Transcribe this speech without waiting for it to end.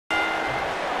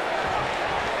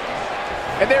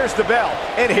And there's the bell.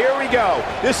 And here we go.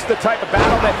 This is the type of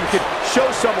battle that you can show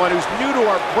someone who's new to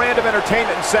our brand of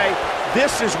entertainment and say,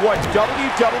 this is what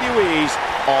WWE's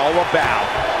all about.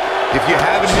 If you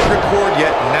haven't hit record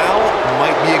yet, now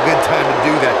might be a good time to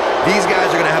do that. These guys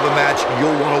are going to have a match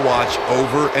you'll want to watch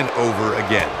over and over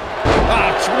again.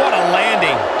 Ouch, what a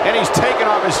landing. And he's taken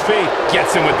off his feet.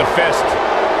 Gets him with the fist.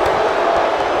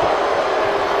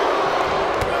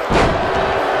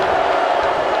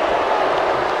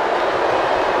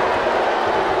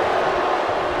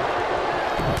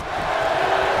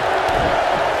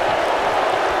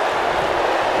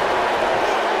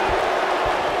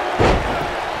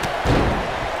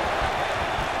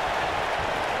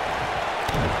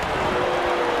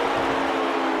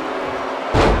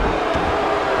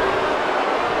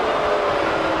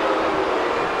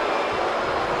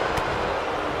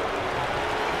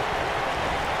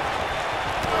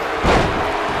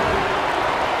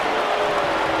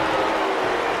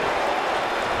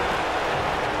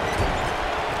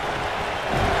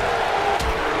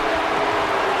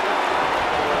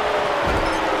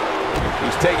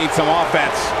 Taking some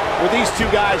offense. With these two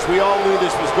guys, we all knew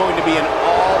this was going to be an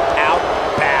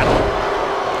all-out battle.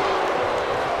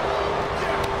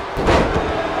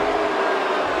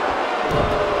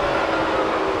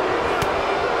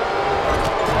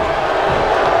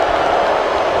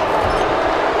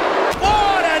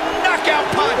 What a knockout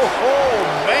punch! Oh,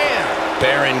 man!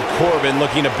 Baron Corbin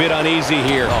looking a bit uneasy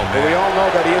here. Oh, man. But we all know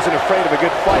that he isn't afraid of a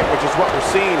good fight, which is what we're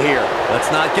seeing here. Let's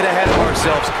not get ahead of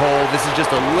ourselves, Cole. This is just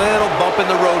a little bump in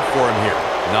the road for him here.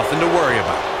 Nothing to worry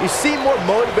about. He seemed more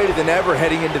motivated than ever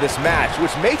heading into this match,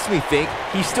 which makes me think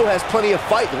he still has plenty of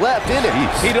fight left in him.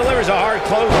 He delivers a hard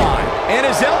clothesline, and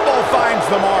his elbow finds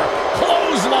the mark.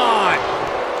 Clothesline!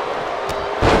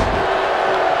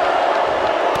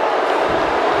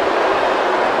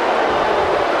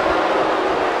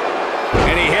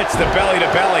 And he hits the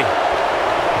belly-to-belly.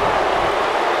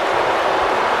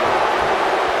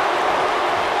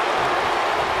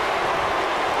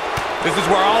 This is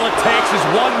where all it takes is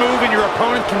one move and your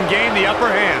opponent can gain the upper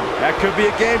hand. That could be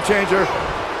a game changer.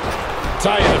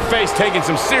 Tie in the face, taking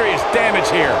some serious damage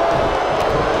here.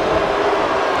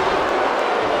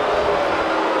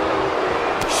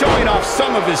 Showing off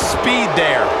some of his speed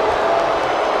there.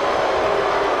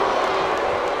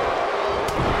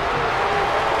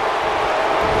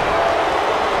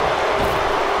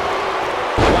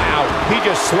 Wow, he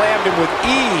just slammed him with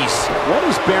ease. What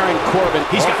is Baron Corbin?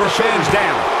 He's got the shoulders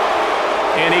down.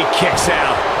 And he kicks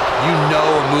out. You know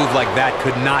a move like that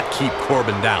could not keep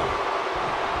Corbin down.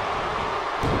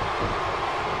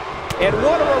 And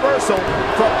what a reversal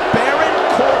from Baron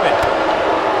Corbin.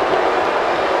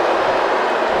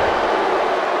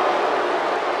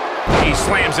 He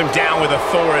slams him down with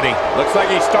authority. Looks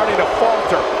like he's starting to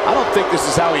falter. I don't think this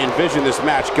is how he envisioned this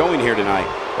match going here tonight.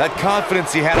 That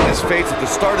confidence he had in his face at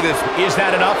the start of this. Is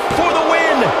that enough for the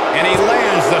win? And he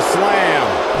lands the slam.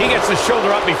 He gets the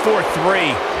shoulder up before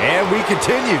 3. And we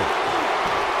continue.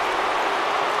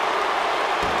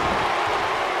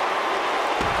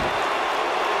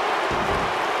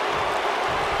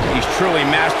 He's truly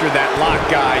mastered that lock,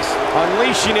 guys.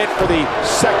 Unleashing it for the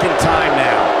second time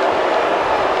now.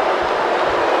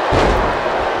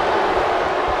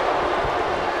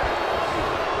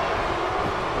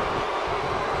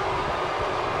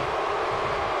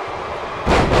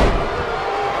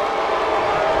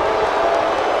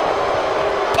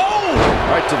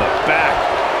 Right to the back.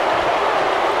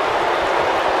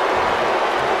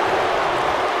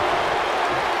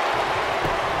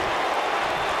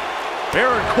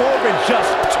 Baron Corbin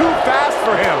just too fast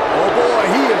for him. Oh boy,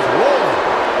 he is rolling.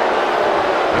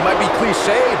 It might be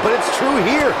cliche, but it's true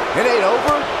here. It ain't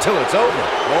over till it's over.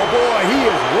 Oh boy, he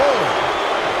is rolling.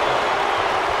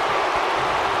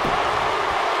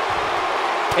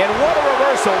 And what a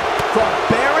reversal from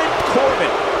Baron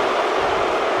Corbin.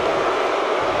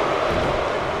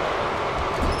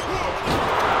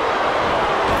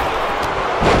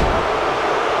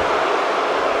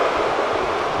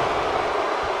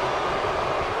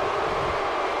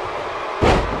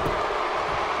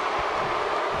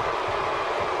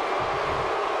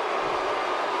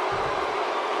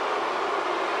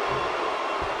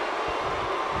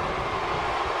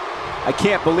 I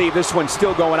can't believe this one's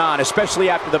still going on, especially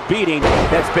after the beating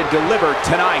that's been delivered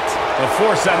tonight. The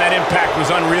force on that impact was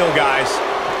unreal, guys.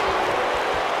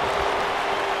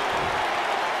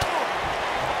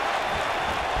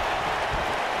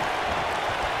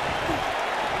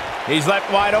 He's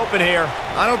left wide open here.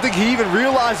 I don't think he even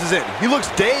realizes it. He looks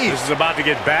dazed. This is about to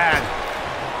get bad.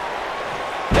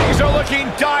 Things are looking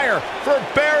dire for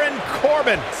Baron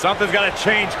Corbin. Something's got to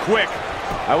change quick.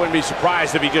 I wouldn't be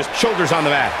surprised if he just shoulders on the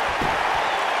mat.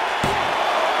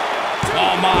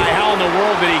 Oh my, how in the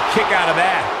world did he kick out of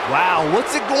that? Wow,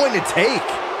 what's it going to take?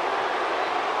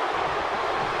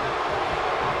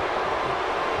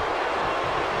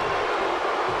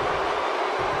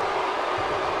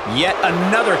 Yet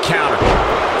another counter.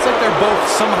 It's like they're both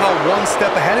somehow one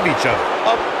step ahead of each other.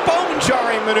 A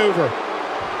bone-jarring maneuver.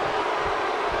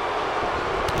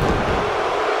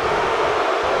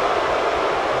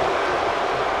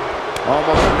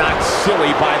 Almost knocked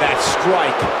silly by that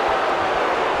strike.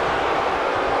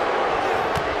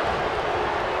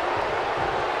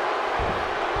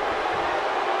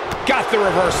 Got the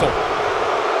reversal.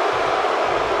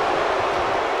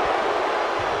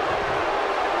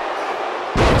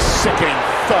 Sickening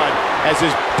thud as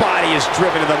his body is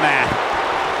driven to the mat.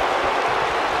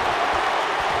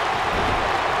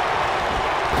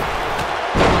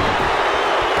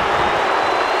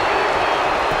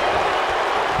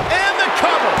 And the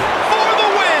cover for the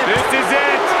win. This is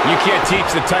it. You can't teach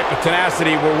the type of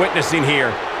tenacity we're witnessing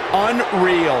here.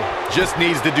 Unreal. Just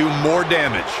needs to do more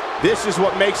damage. This is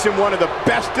what makes him one of the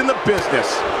best in the business.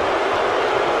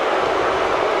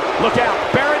 Look out,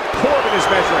 Baron Corbin is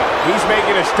measuring. He's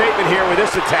making a statement here with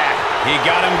this attack. He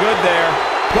got him good there.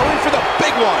 Going for the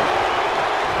big one.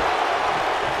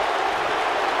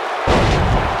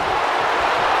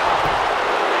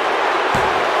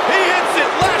 He hits it.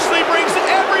 Lashley brings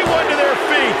everyone to their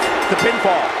feet. The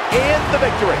pinfall and the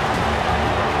victory.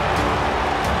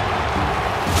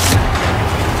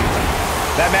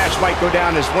 That match might go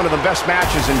down as one of the best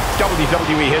matches in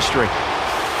WWE history.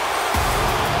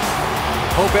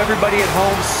 Hope everybody at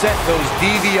home set those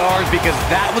DVRs because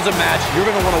that was a match you're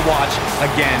going to want to watch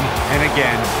again and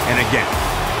again and again.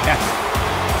 Epic.